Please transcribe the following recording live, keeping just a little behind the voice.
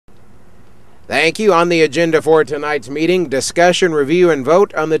Thank you. On the agenda for tonight's meeting, discussion, review, and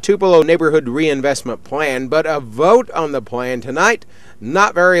vote on the Tupelo Neighborhood Reinvestment Plan, but a vote on the plan tonight,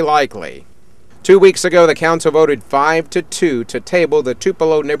 not very likely. 2 weeks ago, the council voted 5-2 to table the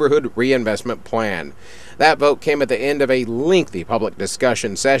Tupelo Neighborhood Reinvestment Plan. That vote came at the end of a lengthy public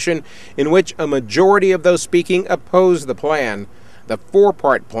discussion session in which a majority of those speaking opposed the plan. The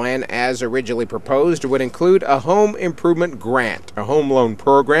four-part plan, as originally proposed, would include a home improvement grant, a home loan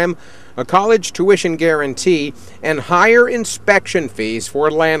program, a college tuition guarantee, and higher inspection fees for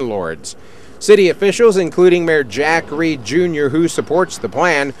landlords. City officials, including Mayor Jack Reed Jr., who supports the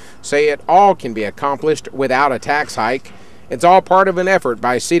plan, say it all can be accomplished without a tax hike. It's all part of an effort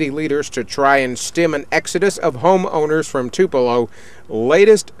by city leaders to try and stem an exodus of homeowners from Tupelo.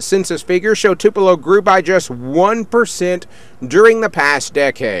 Latest census figures show Tupelo grew by just 1% during the past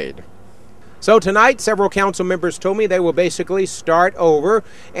decade. So tonight, several council members told me they will basically start over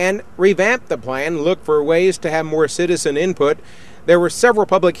and revamp the plan, look for ways to have more citizen input. There were several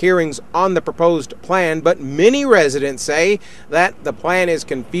public hearings on the proposed plan, but many residents say that the plan is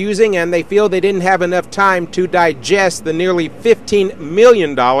confusing and they feel they didn't have enough time to digest the nearly $15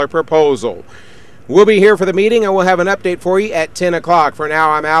 million proposal. We'll be here for the meeting and we'll have an update for you at 10 o'clock. For now,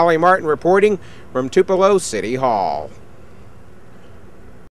 I'm Allie Martin reporting from Tupelo City Hall.